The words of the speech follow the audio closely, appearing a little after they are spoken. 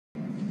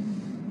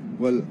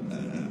Well,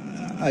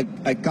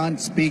 I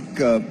can't speak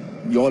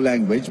your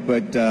language,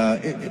 but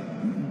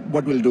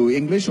what we'll do,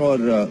 English or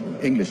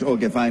English?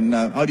 Okay, fine.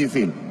 How do you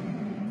feel?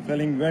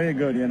 Feeling very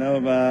good, you know.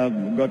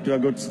 Got to a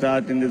good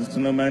start in this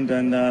tournament,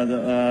 and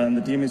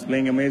the team is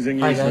playing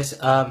amazingly. Hi guys,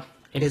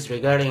 it is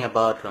regarding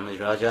about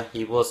Ramiz Raja.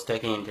 He was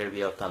taking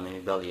interview of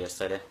Tamim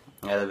yesterday.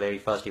 At the very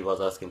first he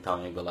was asking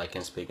Tamim, I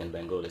can speak in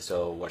Bengali,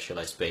 so what should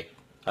I speak?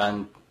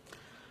 And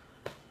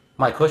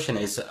my question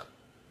is,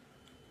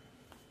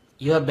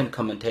 you have been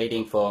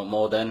commentating for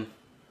more than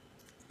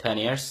 10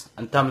 years,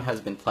 and Tamim has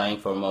been playing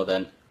for more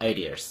than 8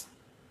 years.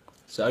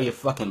 So are you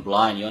fucking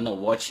blind? You're not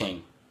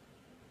watching.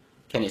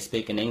 Can you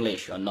speak in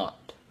English or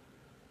not?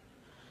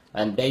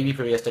 And day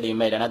before yesterday you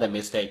made another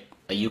mistake.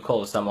 You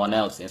called someone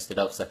else instead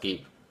of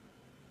Shakib.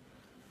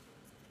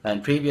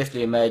 And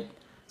previously you made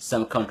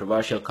some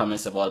controversial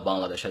comments about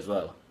Bangladesh as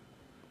well.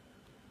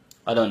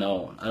 I don't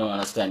know. I don't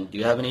understand. Do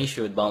you have an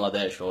issue with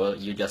Bangladesh, or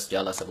you just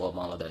jealous about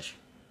Bangladesh?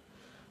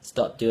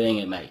 Stop doing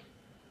it, mate.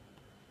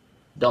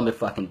 Don't be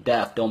fucking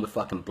deaf. Don't be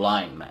fucking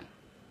blind, man.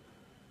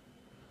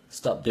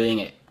 Stop doing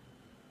it.